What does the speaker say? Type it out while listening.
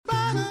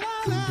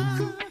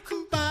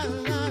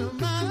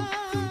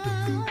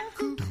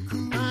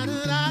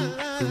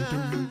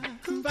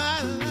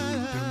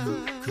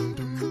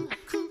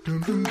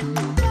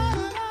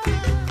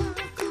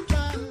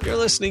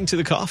listening to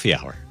The Coffee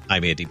Hour.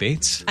 I'm Andy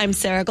Bates. I'm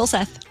Sarah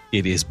Gulseth.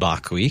 It is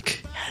Bach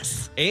Week.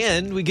 Yes.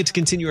 And we get to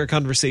continue our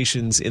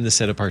conversations in the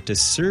Set Apart to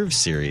Serve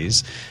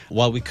series.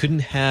 While we couldn't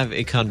have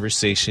a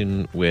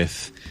conversation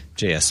with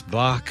J.S.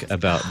 Bach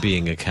about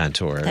being a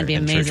cantor and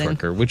amazing. church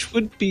worker, which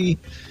would be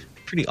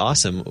pretty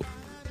awesome.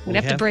 We'd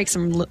have to break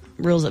some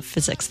rules of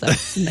physics, though.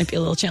 It might be a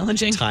little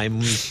challenging.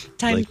 Time,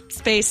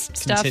 space,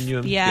 stuff.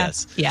 Continuum. Yeah.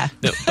 Yes. Yeah.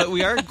 No, but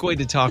we are going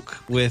to talk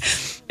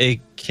with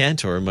a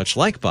cantor, much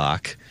like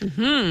Bach,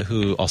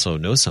 who also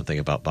knows something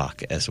about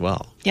Bach as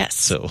well. Yes.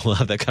 So we'll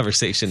have that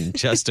conversation in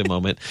just a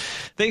moment.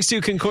 Thanks to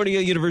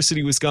Concordia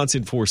University,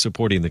 Wisconsin for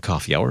supporting the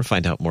Coffee Hour.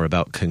 Find out more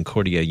about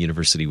Concordia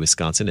University,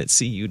 Wisconsin at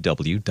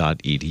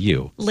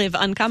cuw.edu. Live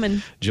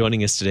uncommon.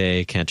 Joining us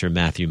today, Cantor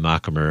Matthew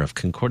Mockemer of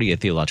Concordia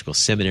Theological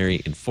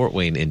Seminary in Fort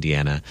Wayne,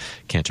 Indiana.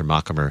 Cantor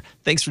Mockemer,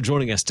 thanks for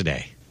joining us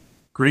today.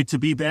 Great to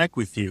be back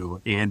with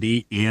you,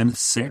 Andy and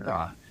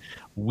Sarah.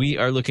 We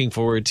are looking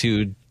forward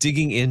to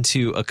digging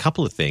into a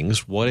couple of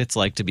things, what it's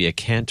like to be a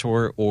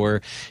cantor,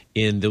 or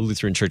in the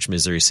Lutheran Church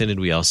Missouri Synod,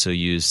 we also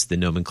use the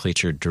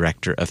nomenclature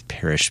Director of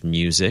Parish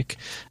Music.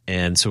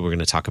 And so we're going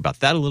to talk about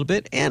that a little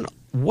bit. And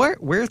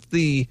where's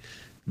the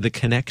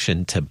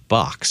connection to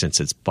Bach, since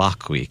it's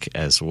Bach Week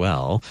as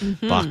well,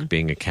 Bach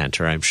being a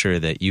cantor. I'm sure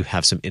that you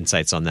have some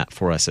insights on that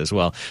for us as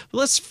well. But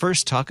let's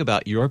first talk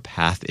about your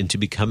path into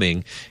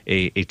becoming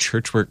a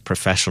church work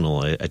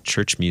professional, a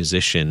church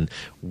musician.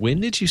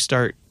 When did you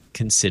start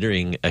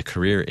considering a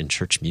career in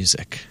church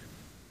music?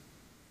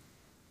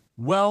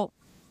 Well,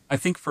 I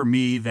think for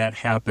me that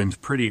happened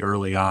pretty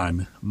early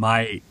on.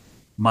 My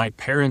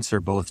parents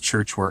are both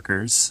church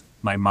workers.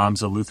 My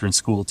mom's a Lutheran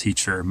school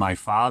teacher. My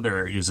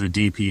father is a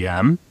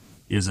DPM,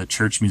 is a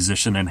church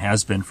musician, and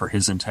has been for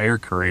his entire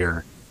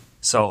career.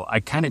 So I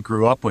kind of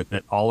grew up with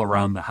it all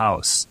around the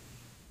house.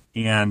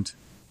 And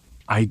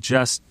I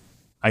just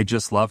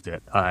loved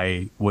it.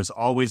 I was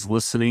always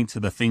listening to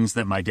the things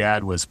that my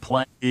dad was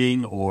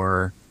playing,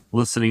 or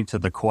listening to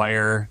the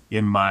choir.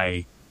 In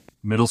my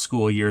middle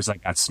school years, I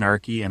got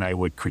snarky and I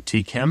would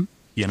critique him,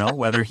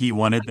 whether he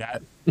wanted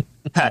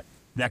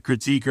that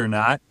critique or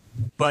not.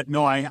 But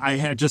no, I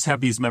had just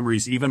have these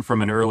memories even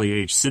from an early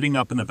age, sitting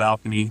up in the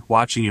balcony,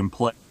 watching him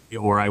play,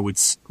 or I would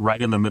right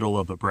in the middle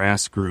of a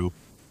brass group,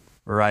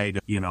 or I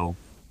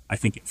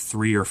think at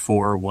 3 or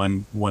 4,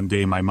 one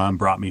day my mom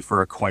brought me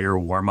for a choir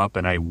warm up,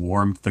 and I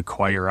warmed the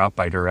choir up.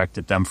 I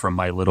directed them from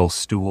my little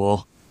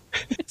stool.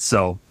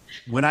 So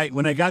when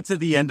I got to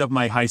the end of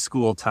my high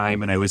school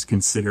time and I was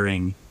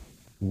considering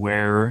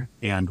where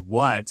and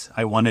what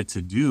I wanted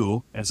to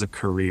do as a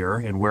career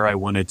and where I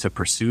wanted to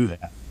pursue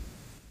that,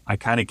 I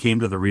kind of came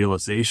to the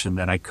realization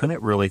that I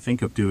couldn't really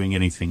think of doing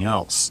anything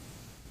else.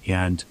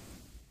 And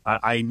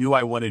I knew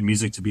I wanted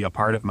music to be a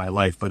part of my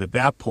life. But at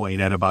that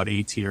point, at about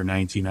 18 or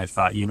 19, I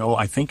thought,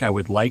 I think I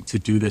would like to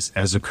do this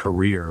as a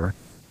career.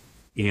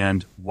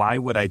 And why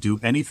would I do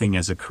anything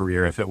as a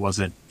career if it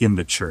wasn't in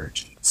the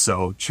church?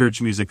 So church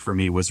music for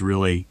me was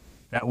really,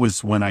 that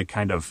was when I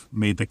kind of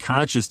made the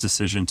conscious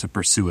decision to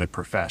pursue it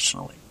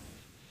professionally.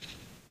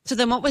 So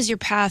then what was your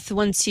path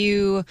once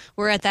you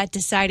were at that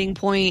deciding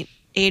point,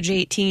 age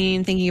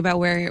 18, thinking about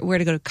where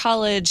to go to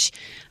college?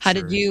 How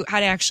Sure.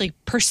 how to actually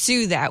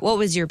pursue that? What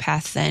was your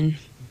path then?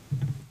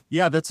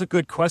 Yeah, that's a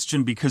good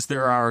question, because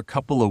there are a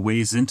couple of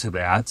ways into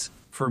that.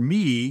 For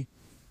me,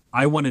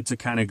 I wanted to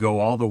kind of go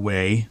all the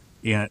way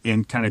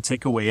and kind of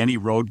take away any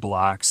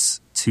roadblocks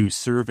to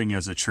serving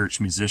as a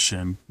church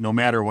musician, no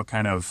matter what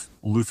kind of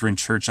Lutheran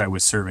church I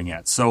was serving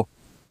at. So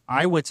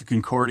I went to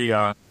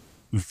Concordia,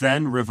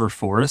 then River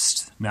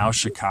Forest, now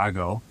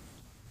Chicago.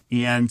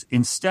 And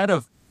instead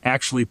of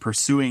actually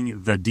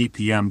pursuing the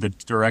DPM, the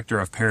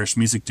Director of Parish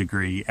Music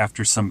degree,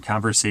 after some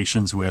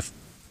conversations with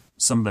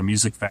some of the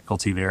music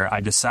faculty there, I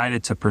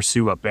decided to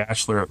pursue a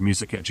Bachelor of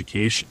Music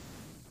Education.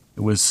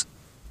 It was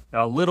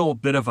a little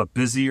bit of a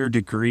busier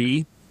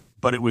degree,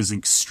 but it was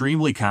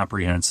extremely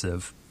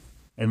comprehensive.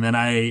 And then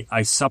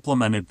I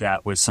supplemented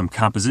that with some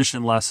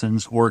composition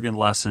lessons, organ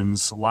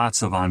lessons,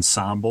 lots of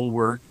ensemble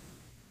work,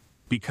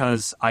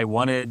 because I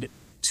wanted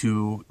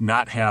to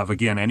not have,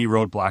 again, any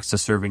roadblocks to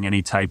serving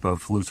any type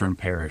of Lutheran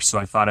parish. So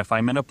I thought, if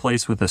I'm in a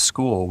place with a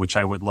school, which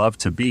I would love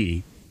to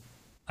be,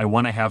 I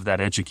want to have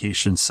that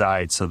education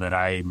side so that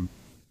I'm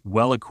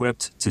well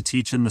equipped to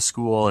teach in the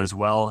school as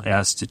well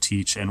as to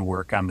teach and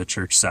work on the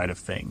church side of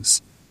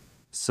things.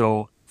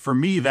 So for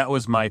me, that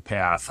was my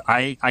path.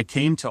 I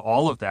came to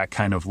all of that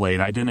kind of late.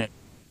 I didn't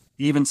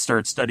even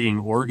start studying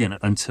organ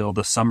until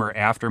the summer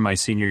after my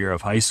senior year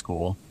of high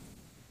school.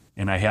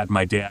 And I had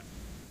my dad,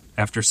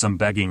 after some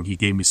begging, he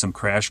gave me some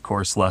crash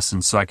course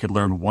lessons so I could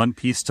learn one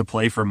piece to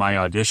play for my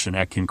audition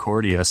at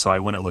Concordia so I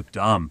wouldn't look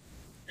dumb.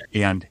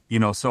 And,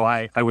 so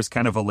I was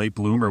kind of a late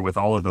bloomer with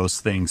all of those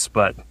things,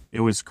 but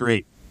it was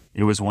great.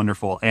 It was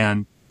wonderful.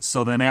 And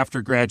so then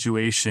after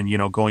graduation,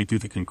 going through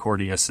the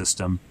Concordia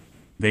system,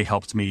 they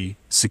helped me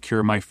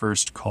secure my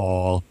first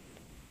call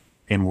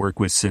and work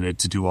with Synod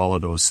to do all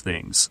of those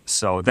things.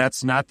 So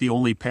that's not the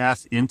only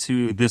path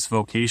into this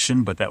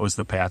vocation, but that was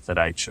the path that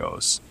I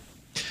chose.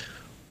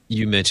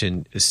 You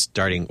mentioned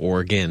starting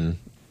organ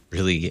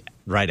really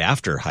right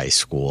after high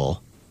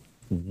school.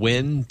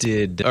 When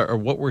did, or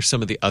what were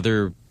some of the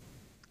other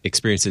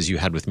experiences you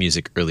had with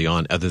music early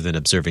on other than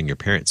observing your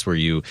parents? Were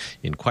you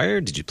in choir?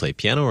 Did you play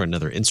piano or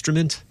another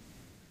instrument?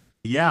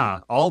 Yeah,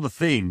 all the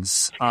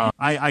things.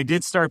 I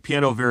did start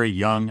piano very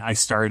young. I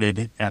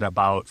started at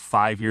about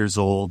 5 years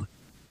old.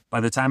 By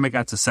the time I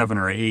got to 7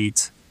 or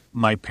 8,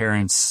 my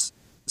parents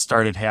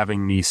started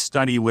having me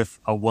study with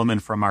a woman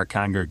from our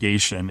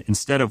congregation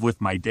instead of with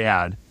my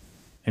dad.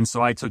 And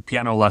so I took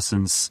piano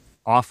lessons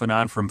off and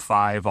on from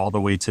 5 all the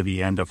way to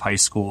the end of high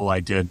school. I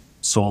did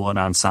solo and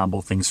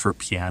ensemble things for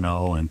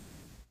piano. And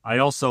I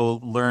also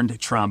learned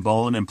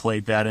trombone and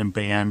played that in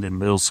band in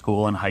middle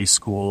school and high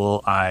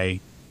school. I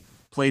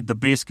played the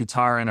bass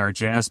guitar in our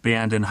jazz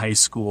band in high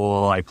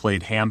school. I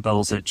played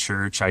handbells at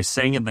church. I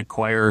sang in the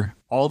choir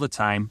all the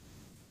time.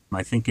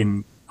 I think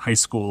in high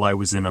school I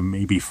was in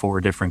maybe 4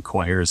 different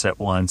choirs at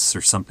once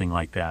or something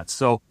like that.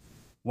 So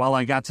while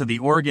I got to the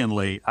organ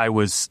late, I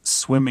was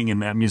swimming in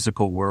that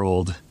musical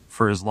world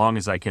for as long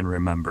as I can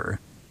remember.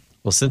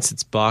 Well, since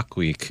it's Bach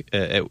week,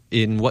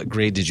 in what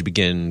grade did you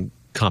begin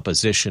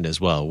composition as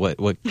well? What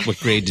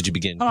grade did you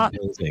begin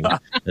composing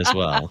as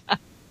well?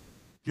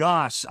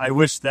 Gosh, I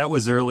wish that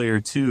was earlier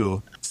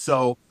too.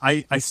 So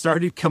I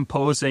started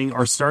composing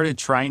or started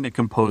trying to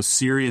compose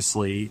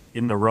seriously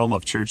in the realm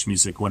of church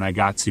music when I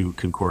got to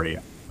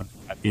Concordia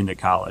into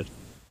college.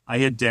 I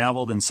had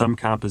dabbled in some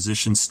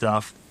composition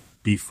stuff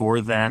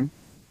before then.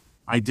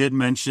 I did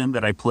mention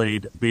that I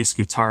played bass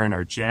guitar in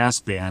our jazz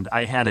band.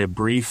 I had a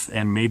brief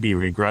and maybe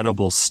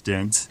regrettable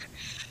stint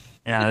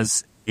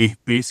as a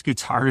bass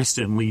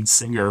guitarist and lead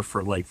singer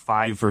for like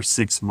 5 or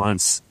 6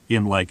 months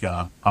in like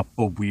a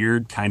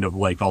weird kind of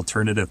like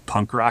alternative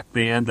punk rock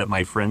band that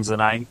my friends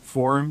and I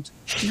formed.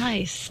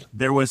 Nice.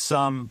 There was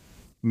some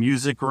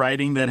music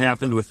writing that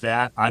happened with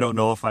that. I don't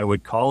know if I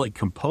would call it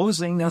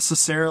composing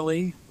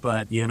necessarily,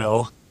 but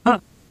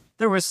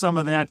there was some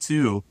of that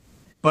too.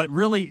 But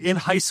really in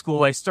high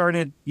school, I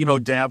started,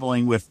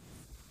 dabbling with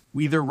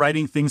either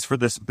writing things for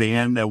this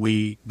band that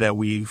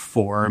we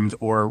formed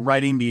or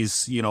writing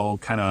these,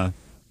 kind of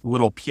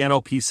little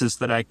piano pieces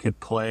that I could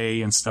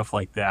play and stuff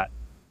like that.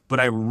 But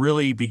I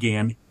really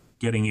began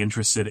getting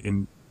interested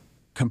in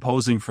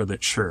composing for the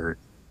church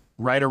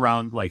right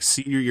around like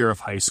senior year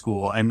of high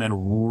school, and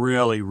then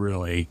really,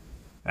 really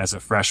as a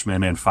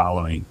freshman and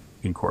following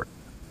in court.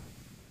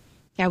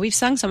 Yeah, we've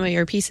sung some of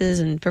your pieces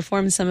and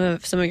performed some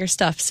of your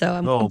stuff. So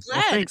I'm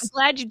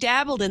glad you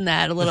dabbled in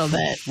that a little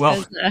bit.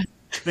 Well,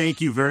 thank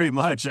you very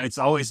much. It's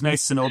always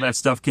nice to know that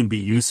stuff can be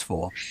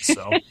useful.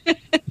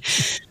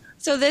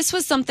 So this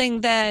was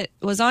something that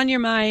was on your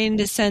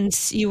mind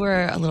since you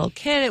were a little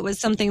kid. It was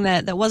something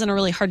that wasn't a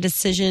really hard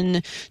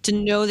decision to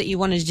know that you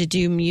wanted to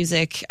do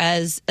music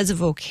as a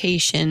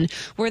vocation.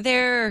 Were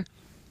there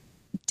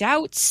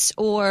doubts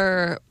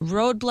or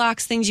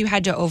roadblocks, things you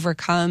had to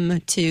overcome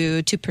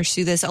to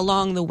pursue this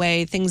along the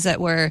way, things that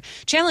were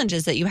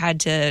challenges that you had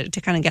to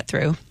kind of get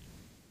through?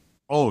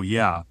 Oh,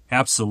 yeah,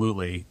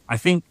 absolutely. I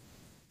think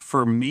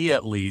for me,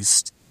 at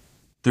least,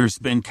 there's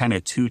been kind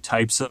of 2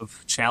 types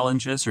of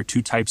challenges or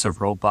 2 types of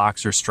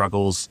roadblocks or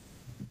struggles.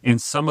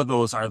 And some of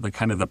those are the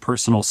kind of the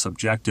personal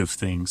subjective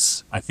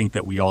things I think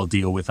that we all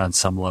deal with on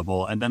some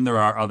level. And then there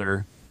are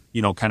other,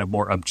 kind of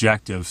more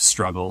objective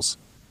struggles.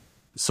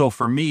 So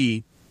for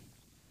me,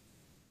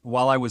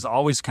 while I was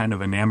always kind of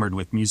enamored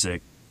with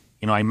music,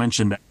 I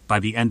mentioned that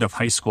by the end of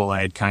high school,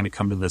 I had kind of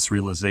come to this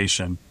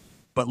realization.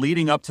 But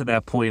leading up to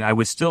that point, I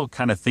was still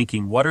kind of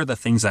thinking, what are the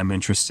things I'm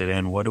interested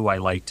in? What do I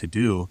like to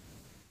do?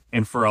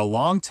 And for a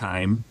long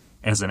time,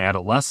 as an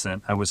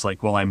adolescent, I was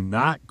like, well, I'm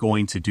not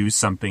going to do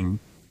something.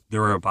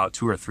 There were about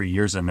 2 or 3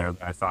 years in there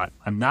that I thought,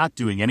 I'm not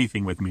doing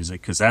anything with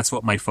music because that's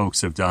what my folks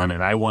have done.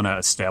 And I want to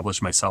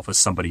establish myself as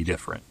somebody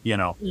different,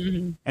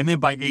 Mm-hmm. And then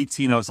by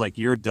 18, I was like,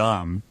 you're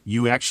dumb.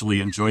 You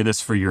actually enjoy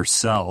this for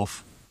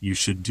yourself. You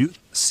should do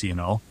this,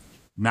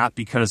 not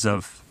because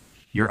of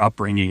your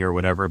upbringing or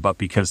whatever, but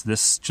because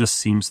this just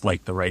seems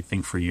like the right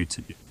thing for you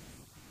to do.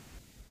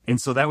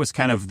 And so that was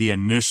kind of the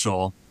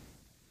initial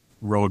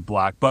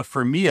roadblock. But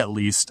for me, at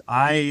least,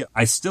 I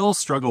still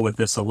struggle with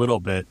this a little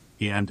bit.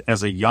 And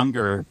as a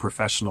younger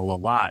professional, a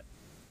lot,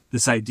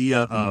 this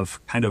idea of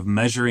kind of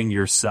measuring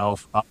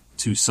yourself up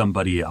to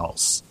somebody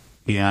else.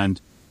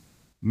 And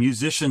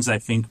musicians, I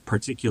think,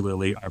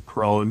 particularly are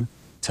prone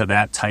to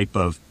that type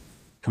of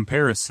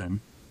comparison.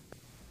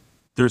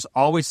 There's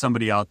always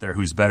somebody out there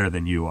who's better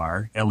than you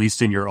are, at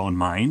least in your own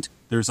mind.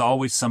 There's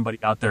always somebody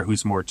out there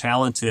who's more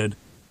talented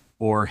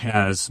or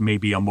has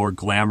maybe a more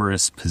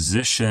glamorous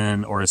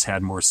position or has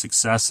had more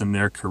success in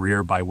their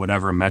career by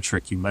whatever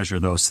metric you measure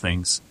those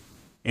things.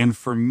 And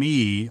for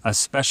me,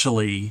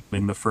 especially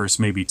in the first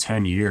maybe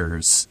 10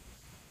 years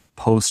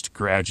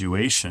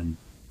post-graduation,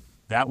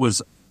 that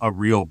was a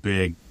real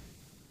big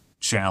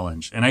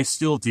challenge. And I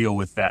still deal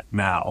with that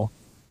now,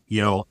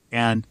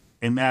 and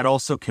that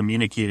also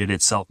communicated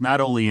itself not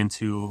only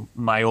into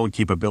my own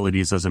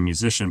capabilities as a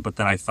musician, but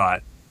then I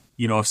thought,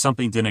 if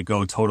something didn't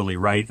go totally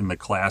right in the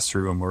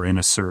classroom or in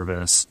a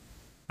service,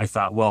 I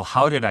thought, well,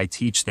 how did I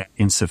teach that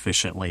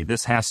insufficiently?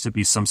 This has to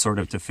be some sort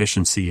of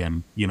deficiency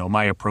in,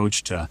 my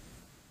approach to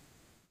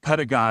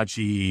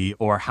pedagogy,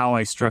 or how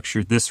I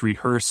structured this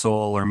rehearsal,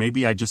 or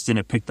maybe I just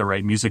didn't pick the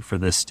right music for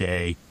this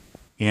day.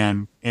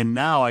 And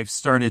now I've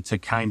started to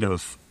kind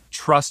of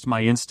trust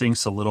my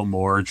instincts a little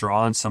more,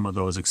 draw on some of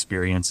those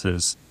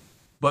experiences,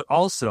 but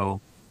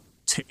also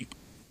take,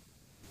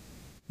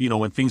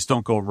 when things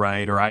don't go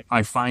right, or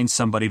I find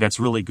somebody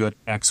that's really good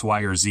X, Y,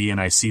 or Z, and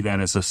I see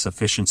that as a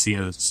sufficiency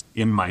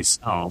in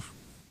myself,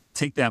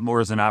 take that more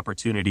as an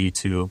opportunity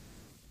to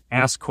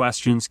ask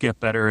questions, get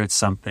better at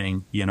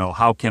something.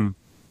 How can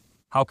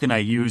I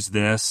use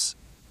this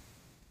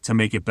to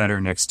make it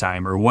better next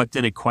time? Or what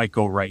didn't quite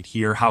go right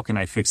here? How can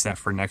I fix that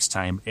for next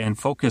time? And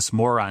focus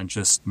more on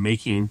just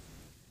making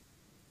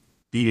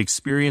the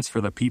experience for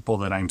the people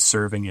that I'm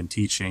serving and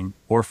teaching,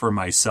 or for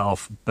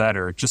myself,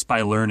 better, just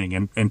by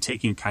learning and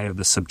taking kind of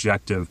the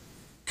subjective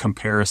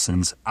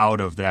comparisons out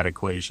of that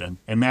equation.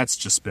 And that's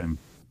just been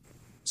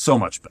so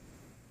much better.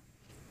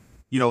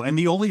 And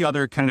the only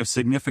other kind of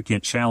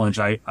significant challenge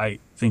I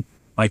think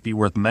might be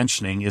worth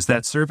mentioning is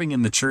that serving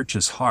in the church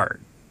is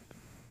hard.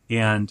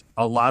 And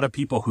a lot of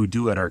people who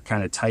do it are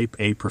kind of type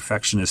A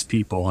perfectionist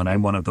people, and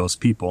I'm one of those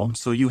people.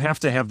 So you have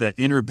to have that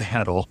inner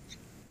battle.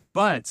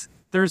 But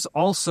there's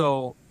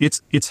also,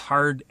 it's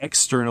hard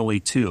externally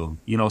too.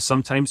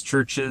 Sometimes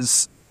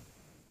churches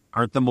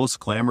aren't the most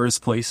glamorous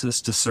places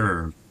to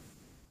serve.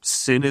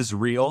 Sin is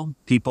real.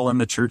 People in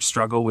the church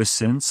struggle with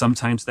sin.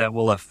 Sometimes that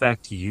will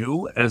affect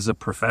you as a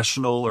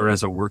professional or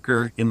as a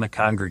worker in the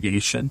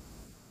congregation.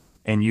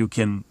 And you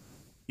can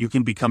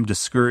become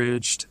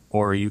discouraged,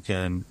 or you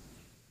can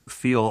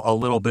feel a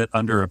little bit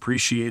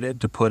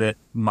underappreciated, to put it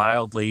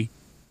mildly,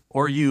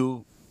 or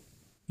you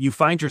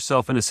find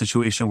yourself in a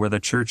situation where the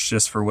church,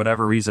 just for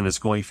whatever reason, is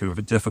going through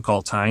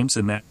difficult times,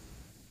 and that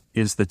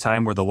is the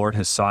time where the Lord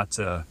has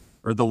the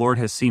Lord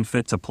has seen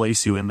fit to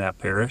place you in that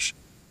parish.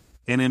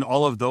 And in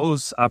all of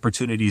those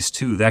opportunities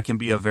too, that can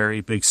be a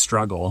very big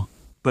struggle.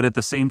 But at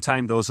the same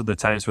time, those are the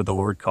times where the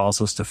Lord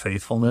calls us to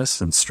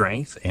faithfulness and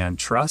strength and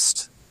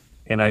trust.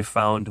 And I've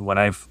found when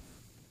I've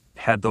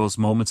had those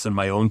moments in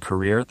my own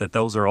career, that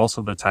those are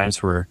also the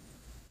times where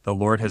the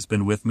Lord has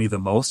been with me the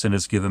most and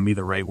has given me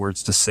the right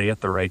words to say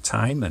at the right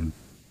time,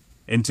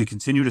 and to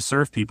continue to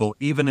serve people,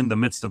 even in the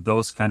midst of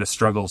those kind of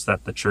struggles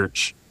that the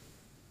church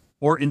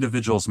or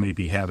individuals may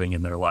be having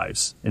in their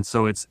lives. And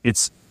so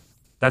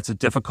that's a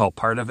difficult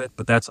part of it,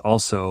 but that's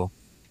also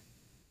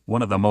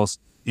one of the most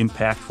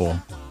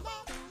impactful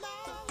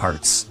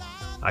parts,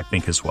 I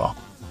think, as well.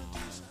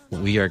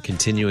 We are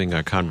continuing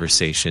our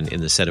conversation in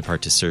the Set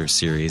Apart to Serve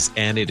series,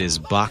 and it is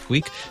Bach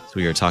Week. So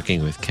we are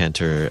talking with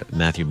Kantor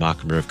Matthew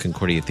Bachmer of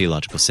Concordia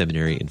Theological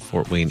Seminary in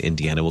Fort Wayne,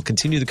 Indiana. We'll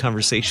continue the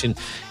conversation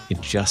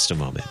in just a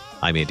moment.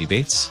 I'm Andy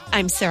Bates.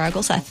 I'm Sarah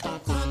Golseth.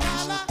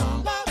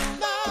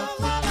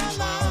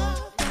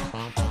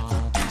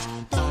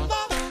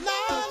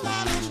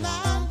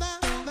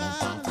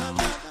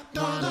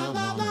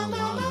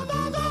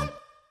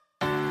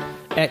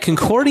 At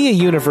Concordia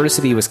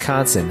University,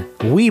 Wisconsin,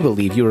 we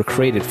believe you were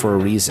created for a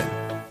reason: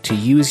 to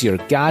use your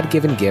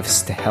God-given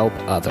gifts to help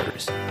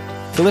others,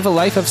 to live a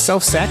life of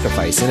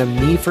self-sacrifice in a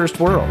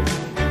me-first world,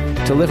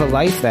 to live a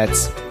life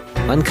that's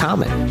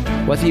uncommon.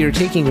 Whether you're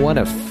taking one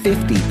of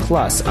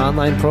 50-plus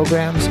online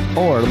programs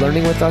or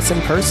learning with us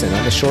in person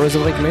on the shores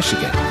of Lake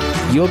Michigan,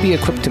 you'll be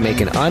equipped to make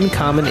an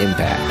uncommon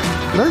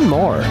impact. Learn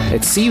more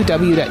at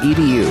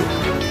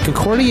cuw.edu.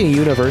 Concordia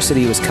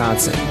University,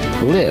 Wisconsin.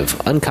 Live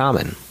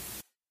uncommon.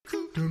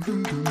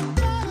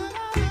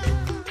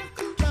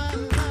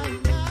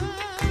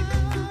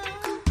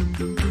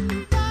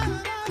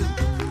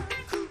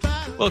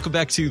 Welcome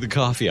back to the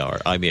Coffee Hour.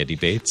 I'm Andy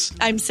Bates.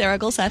 I'm Sarah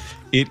Golseth.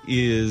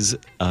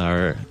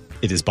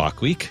 It is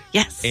Bach Week.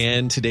 Yes.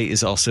 And today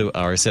is also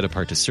our Set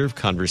Apart to Serve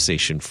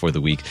conversation for the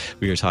week.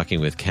 We are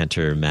talking with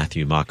Kantor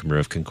Matthew Bachmer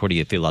of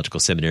Concordia Theological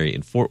Seminary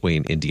in Fort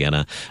Wayne,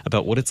 Indiana,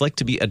 about what it's like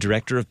to be a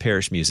director of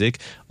parish music.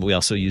 We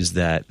also use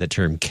the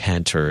term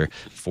cantor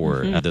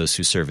for those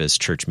who serve as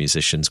church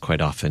musicians quite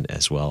often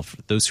as well, for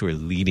those who are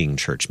leading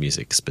church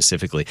music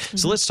specifically.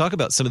 So let's talk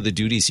about some of the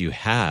duties you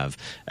have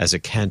as a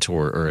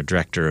cantor or a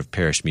director of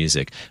parish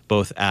music,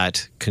 both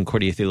at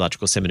Concordia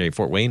Theological Seminary,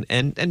 Fort Wayne,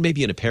 and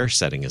maybe in a parish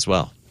setting as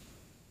well.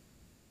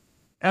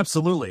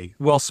 Absolutely.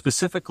 Well,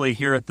 specifically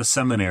here at the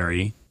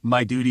seminary,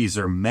 my duties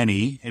are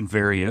many and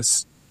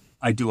various.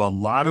 I do a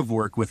lot of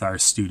work with our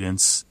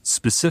students,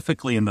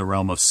 specifically in the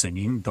realm of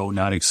singing, though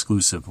not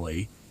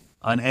exclusively.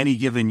 On any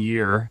given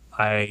year,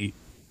 I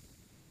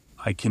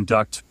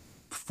conduct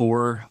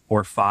 4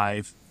 or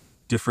 5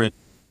 different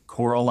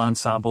choral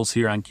ensembles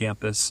here on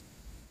campus.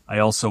 I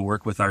also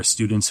work with our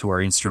students who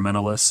are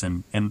instrumentalists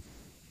and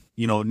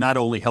not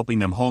only helping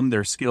them hone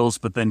their skills,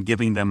 but then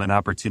giving them an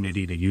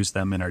opportunity to use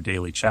them in our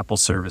daily chapel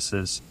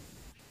services.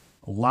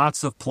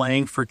 Lots of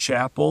playing for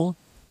chapel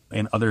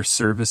and other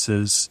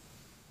services.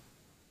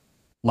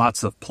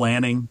 Lots of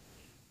planning,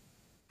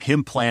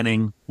 hymn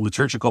planning,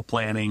 liturgical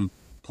planning,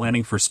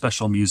 planning for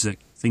special music,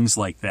 things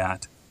like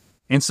that.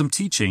 And some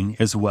teaching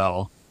as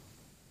well.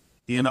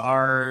 In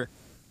our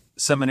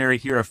seminary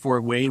here at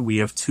Fort Wayne, we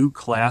have 2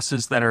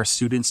 classes that our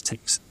students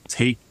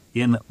take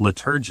in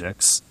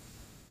liturgics,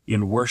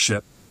 in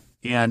worship.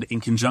 And in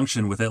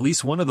conjunction with at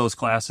least one of those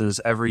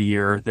classes every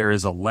year, there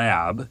is a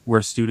lab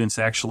where students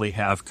actually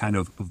have kind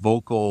of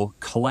vocal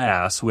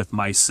class with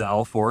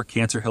myself or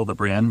Kantor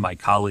Hildebrand, my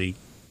colleague.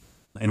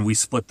 And we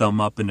split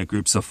them up into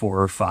groups of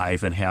 4 or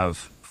 5 and have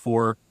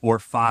 4 or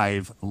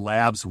 5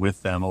 labs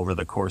with them over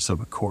the course of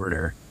a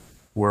quarter,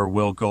 where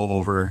we'll go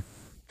over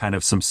kind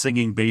of some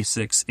singing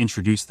basics,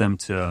 introduce them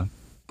to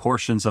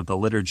portions of the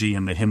liturgy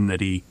and the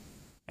hymnody,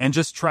 and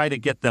just try to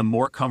get them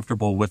more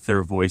comfortable with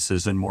their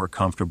voices and more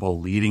comfortable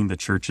leading the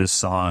church's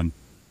song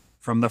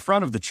from the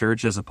front of the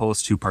church as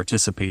opposed to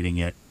participating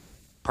in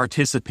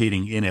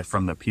it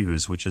from the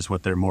pews, which is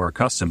what they're more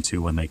accustomed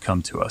to when they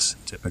come to us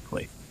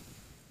typically.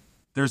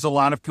 There's a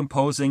lot of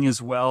composing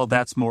as well.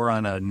 That's more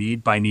on a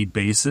need-by-need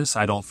basis.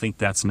 I don't think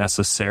that's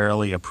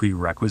necessarily a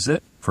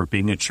prerequisite for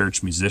being a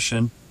church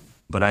musician,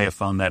 but I have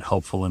found that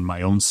helpful in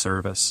my own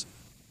service.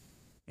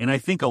 And I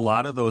think a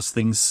lot of those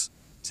things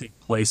take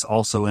place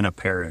also in a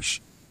parish.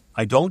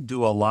 I don't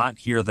do a lot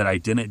here that I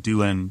didn't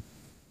do in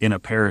a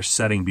parish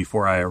setting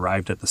before I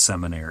arrived at the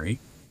seminary.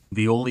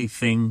 The only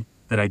thing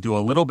that I do a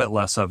little bit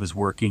less of is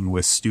working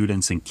with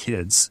students and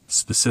kids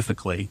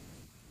specifically.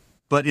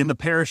 But in the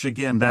parish,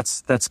 again,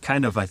 that's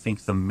kind of, I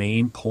think, the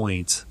main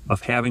point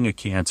of having a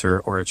cantor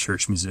or a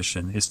church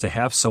musician is to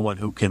have someone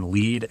who can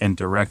lead and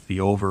direct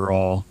the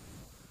overall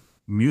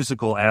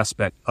musical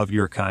aspect of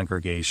your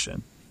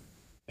congregation.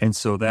 And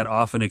so that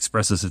often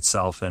expresses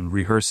itself in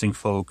rehearsing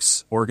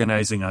folks,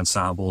 organizing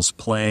ensembles,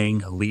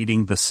 playing,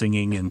 leading the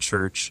singing in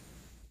church,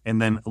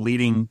 and then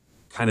leading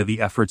kind of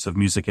the efforts of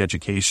music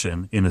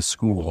education in a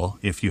school,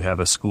 if you have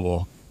a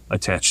school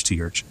attached to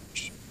your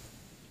church.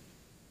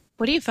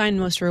 What do you find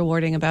most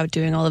rewarding about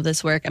doing all of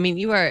this work? I mean,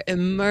 you are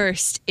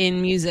immersed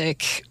in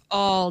music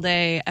all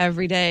day,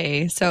 every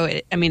day. So,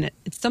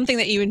 it's something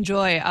that you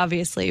enjoy,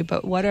 obviously,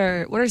 but what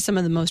are some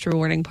of the most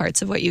rewarding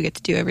parts of what you get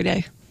to do every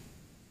day?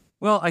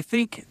 Well, I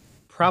think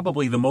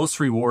probably the most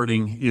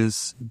rewarding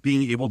is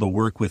being able to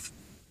work with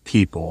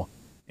people.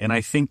 And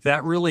I think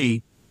that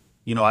really,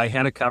 I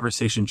had a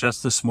conversation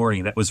just this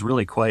morning that was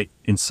really quite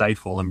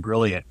insightful and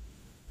brilliant,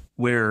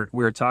 where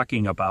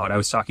I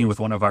was talking with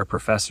one of our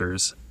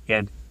professors,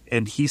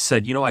 and he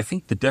said, I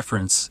think the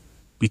difference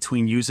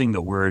between using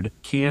the word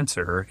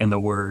cantor and the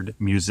word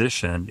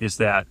musician is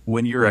that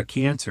when you're a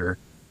cantor,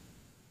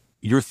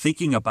 you're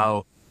thinking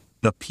about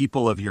the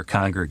people of your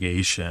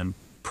congregation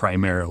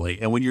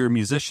primarily. And when you're a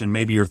musician,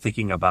 maybe you're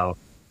thinking about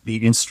the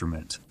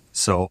instrument.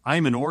 So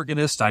I'm an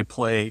organist. I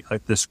play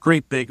this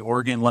great big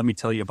organ. Let me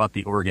tell you about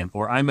the organ.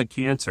 Or I'm a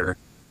cantor.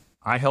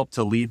 I help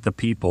to lead the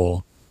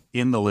people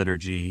in the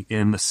liturgy,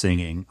 in the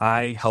singing.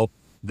 I help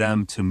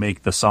them to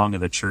make the song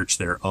of the church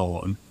their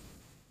own.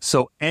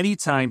 So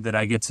anytime that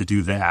I get to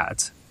do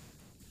that,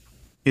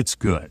 it's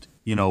good.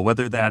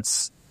 Whether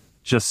that's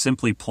just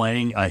simply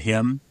playing a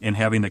hymn and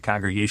having the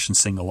congregation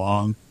sing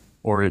along,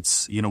 or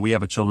it's, we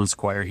have a children's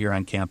choir here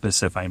on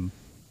campus. If I'm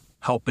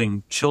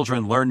helping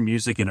children learn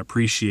music and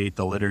appreciate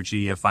the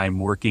liturgy, if I'm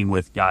working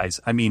with guys,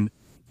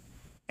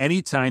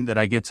 anytime that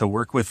I get to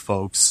work with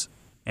folks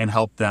and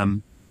help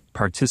them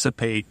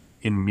participate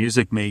in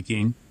music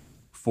making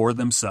for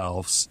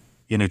themselves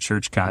in a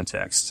church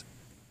context,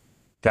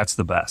 that's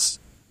the best.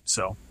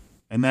 So,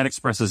 and that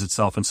expresses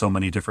itself in so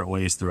many different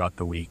ways throughout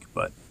the week,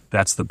 but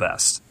that's the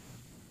best.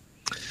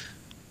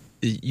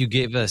 You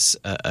gave us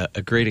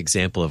a great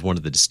example of one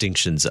of the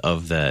distinctions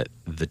of the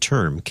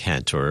term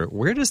cantor.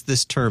 Where does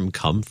this term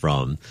come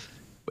from,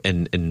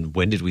 and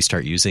when did we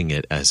start using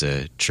it as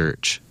a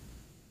church?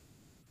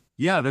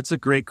 Yeah, that's a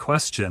great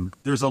question.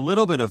 There's a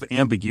little bit of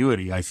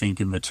ambiguity, I think,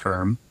 in the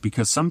term,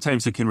 because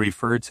sometimes it can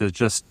refer to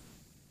just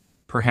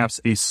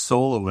perhaps a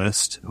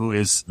soloist who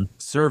is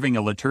serving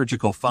a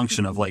liturgical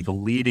function of like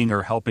leading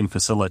or helping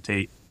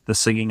facilitate the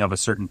singing of a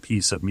certain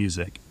piece of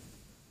music.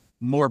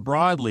 More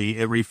broadly,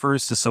 it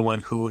refers to someone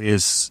who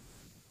is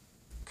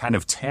kind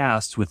of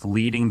tasked with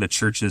leading the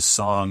church's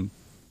song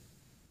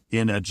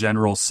in a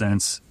general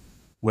sense,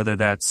 whether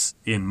that's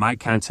in my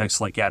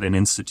context, like at an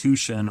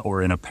institution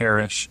or in a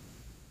parish.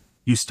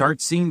 You start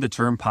seeing the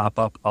term pop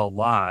up a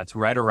lot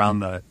right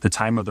around the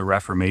time of the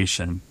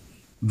Reformation.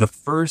 The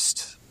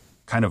first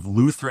kind of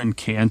Lutheran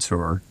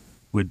cantor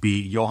would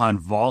be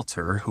Johann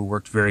Walter, who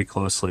worked very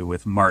closely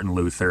with Martin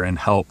Luther and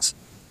helped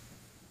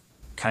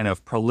kind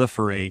of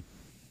proliferate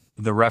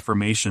the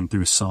Reformation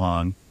through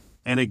song.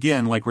 And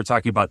again, like we're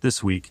talking about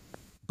this week,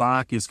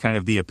 Bach is kind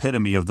of the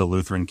epitome of the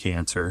Lutheran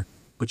cantor.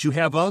 But you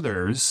have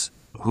others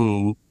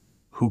who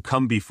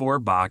come before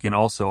Bach and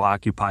also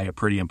occupy a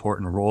pretty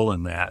important role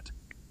in that.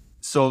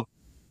 So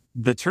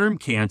the term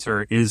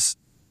cantor is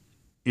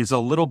a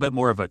little bit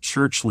more of a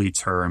churchly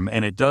term,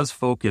 and it does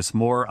focus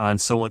more on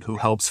someone who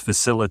helps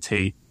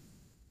facilitate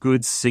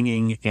good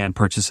singing and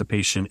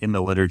participation in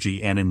the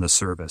liturgy and in the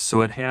service.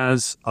 So it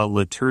has a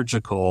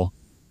liturgical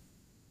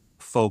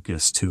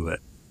focus to it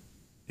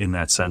in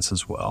that sense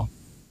as well.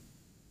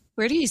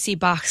 Where do you see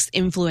Bach's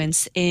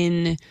influence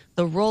in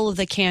the role of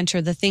the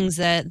cantor, the things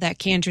that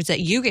cantors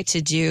that you get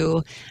to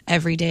do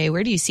every day?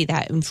 Where do you see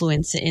that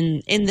influence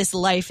in this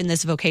life, in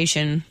this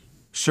vocation?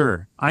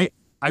 Sure. I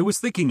was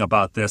thinking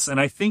about this, and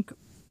I think,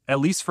 at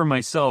least for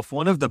myself,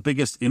 one of the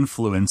biggest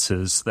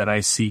influences that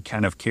I see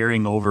kind of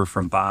carrying over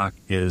from Bach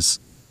is,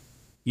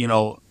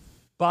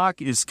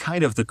 Bach is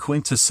kind of the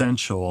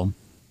quintessential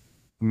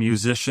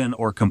musician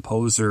or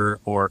composer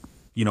or,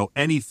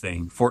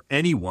 anything for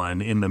anyone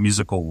in the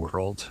musical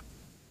world.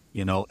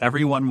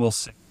 Everyone will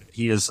say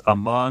he is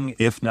among,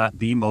 if not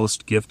the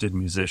most gifted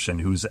musician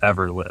who's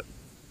ever lived.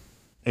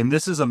 And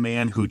this is a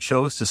man who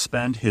chose to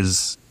spend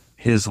his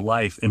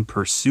life in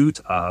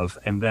pursuit of,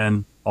 and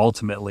then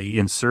ultimately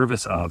in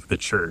service of, the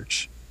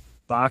church.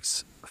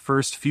 Bach's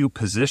first few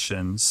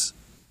positions,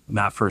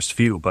 not first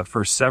few, but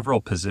first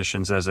several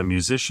positions as a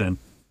musician,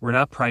 were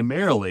not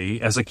primarily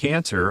as a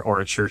cantor or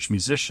a church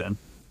musician,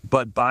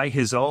 but by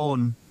his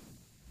own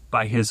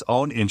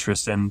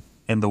interest and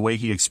the way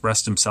he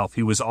expressed himself,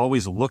 he was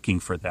always looking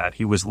for that.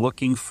 He was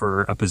looking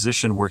for a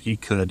position where he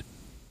could,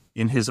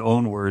 in his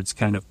own words,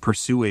 kind of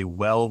pursue a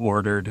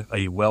well-ordered,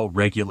 a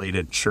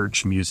well-regulated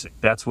church music.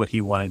 That's what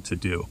he wanted to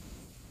do.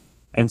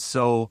 And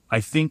so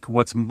I think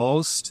what's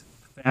most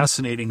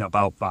fascinating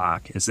about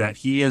Bach is that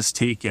he has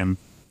taken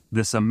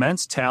this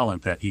immense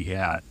talent that he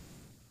had,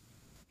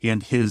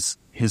 and his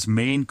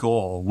main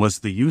goal was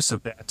the use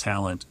of that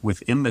talent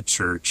within the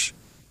church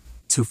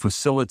to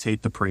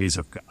facilitate the praise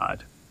of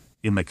God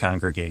in the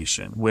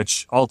congregation,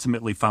 which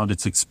ultimately found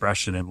its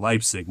expression in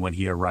Leipzig when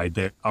he arrived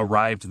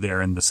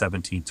there in the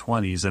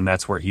 1720s, and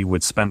that's where he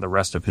would spend the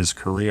rest of his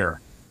career.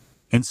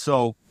 And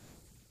so,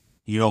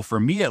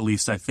 for me at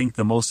least, I think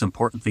the most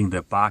important thing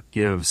that Bach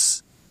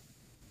gives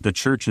the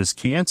church's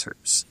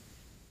cantors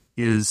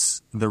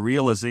is the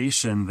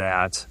realization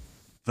that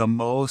the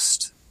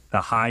most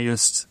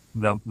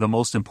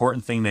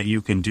important thing that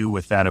you can do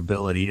with that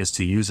ability is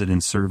to use it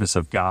in service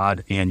of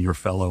God and your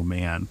fellow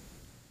man,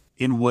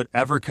 in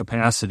whatever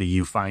capacity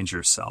you find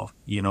yourself.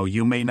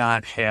 You may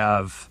not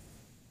have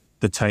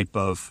the type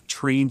of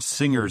trained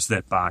singers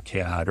that Bach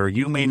had, or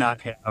you may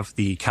not have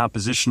the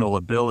compositional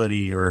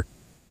ability or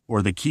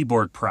the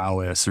keyboard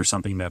prowess or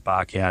something that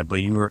Bach had,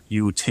 but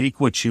you take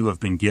what you have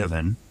been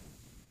given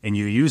and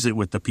you use it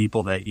with the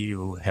people that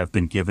you have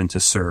been given to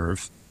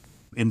serve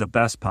in the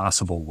best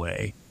possible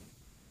way.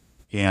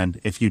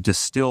 And if you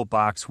distill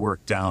Bach's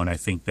work down, I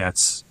think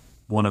that's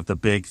one of the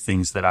big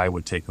things that I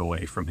would take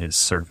away from his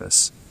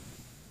service.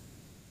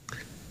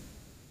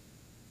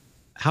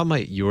 How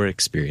might your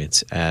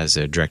experience as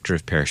a director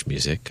of parish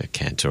music, a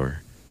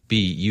cantor,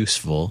 be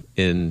useful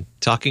in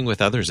talking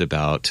with others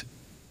about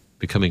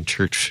becoming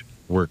church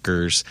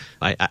workers?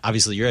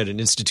 Obviously, you're at an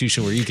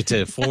institution where you get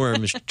to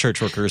form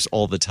church workers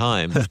all the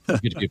time. You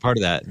get to be a part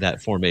of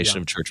that formation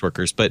of church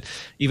workers. But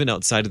even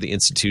outside of the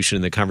institution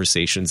and the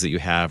conversations that you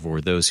have,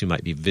 or those who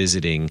might be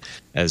visiting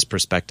as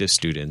prospective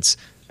students,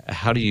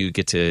 how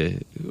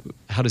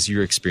does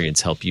your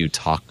experience help you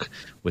talk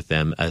with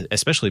them,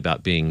 especially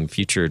about being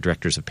future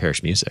directors of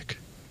parish music?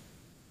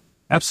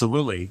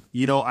 Absolutely.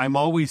 I'm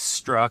always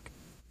struck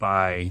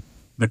by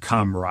the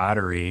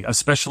camaraderie,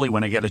 especially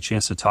when I get a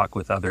chance to talk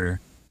with other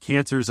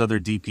cantors, other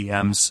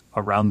DPMs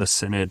around the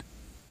synod.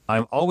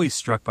 I'm always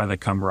struck by the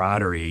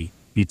camaraderie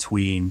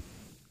between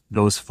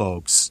those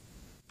folks,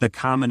 the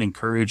common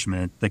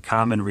encouragement, the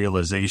common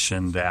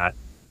realization that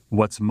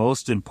what's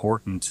most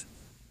important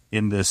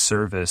in this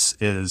service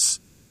is,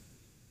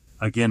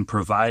 again,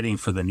 providing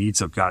for the needs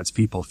of God's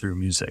people through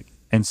music.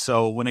 And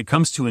so when it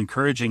comes to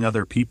encouraging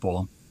other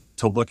people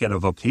to look at a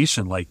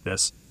vocation like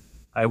this,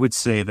 I would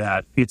say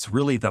that it's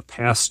really the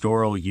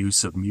pastoral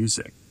use of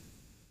music.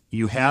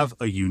 You have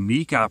a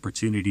unique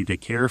opportunity to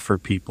care for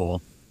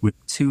people with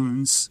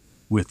tunes,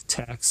 with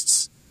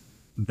texts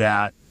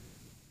that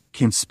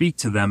can speak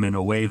to them in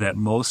a way that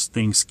most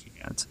things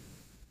can't.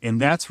 And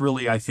that's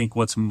really, I think,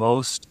 what's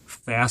most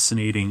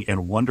fascinating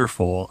and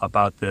wonderful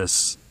about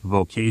this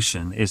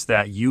vocation is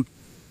that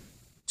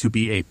to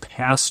be a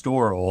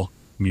pastoral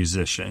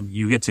musician,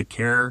 you get to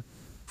care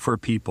for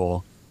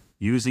people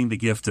using the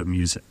gift of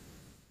music.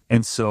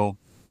 And so,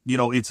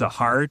 it's a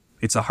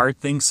hard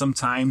thing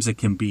sometimes. It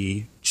can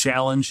be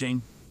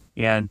challenging.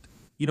 And,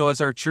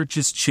 as our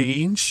churches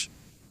change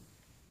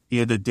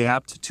and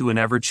adapt to an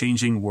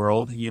ever-changing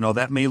world,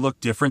 that may look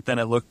different than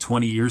it looked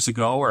 20 years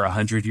ago or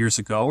 100 years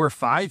ago or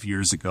 5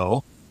 years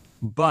ago.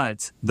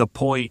 But the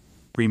point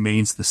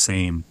remains the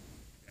same.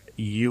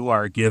 You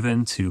are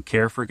given to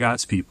care for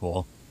God's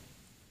people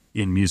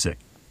in music.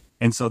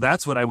 And so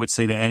that's what I would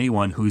say to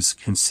anyone who's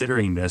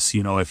considering this.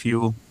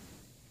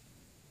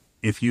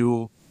 If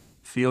you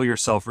feel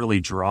yourself really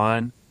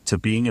drawn to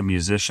being a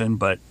musician,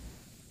 but,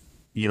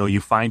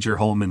 you find your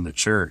home in the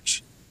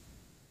church,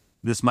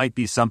 this might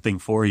be something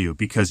for you,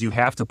 because you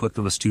have to put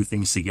those two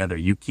things together.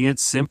 You can't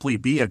simply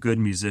be a good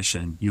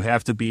musician. You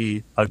have to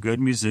be a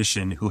good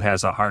musician who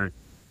has a heart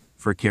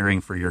for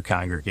caring for your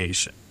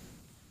congregation.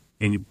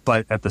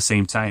 But at the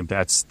same time,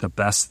 that's the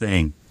best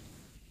thing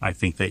I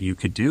think that you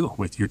could do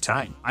with your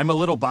time. I'm a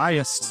little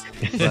biased,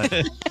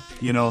 but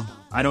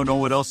I don't know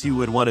what else you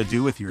would want to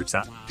do with your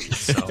time.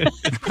 So.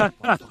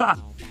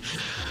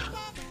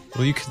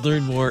 Well, you can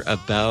learn more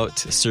about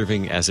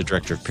serving as a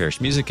director of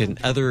parish music and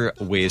other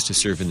ways to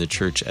serve in the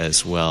church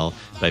as well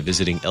by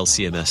visiting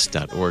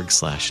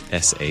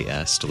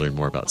lcms.org/SAS to learn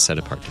more about Set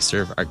Apart to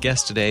Serve. Our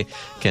guest today,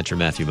 Kantor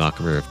Matthew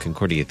Mockemer of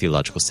Concordia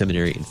Theological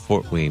Seminary in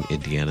Fort Wayne,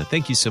 Indiana.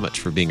 Thank you so much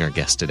for being our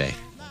guest today.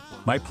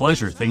 My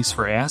pleasure. Thanks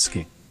for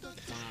asking.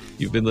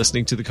 You've been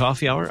listening to The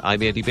Coffee Hour.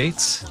 I'm Andy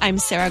Bates. I'm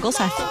Sarah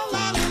Golseth.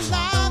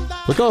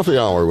 The Coffee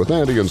Hour with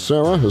Andy and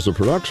Sarah is a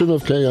production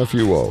of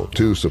KFUO.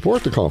 To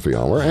support the Coffee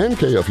Hour and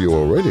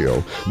KFUO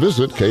Radio,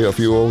 visit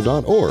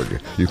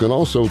KFUO.org. You can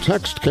also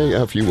text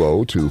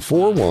KFUO to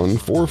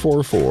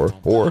 41444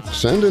 or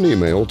send an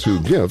email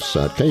to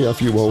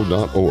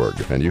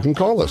gifts@KFUO.org. And you can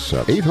call us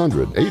at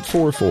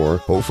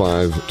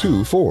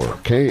 800-844-0524.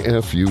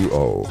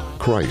 KFUO.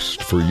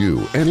 Christ for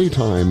you,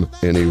 anytime,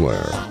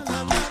 anywhere.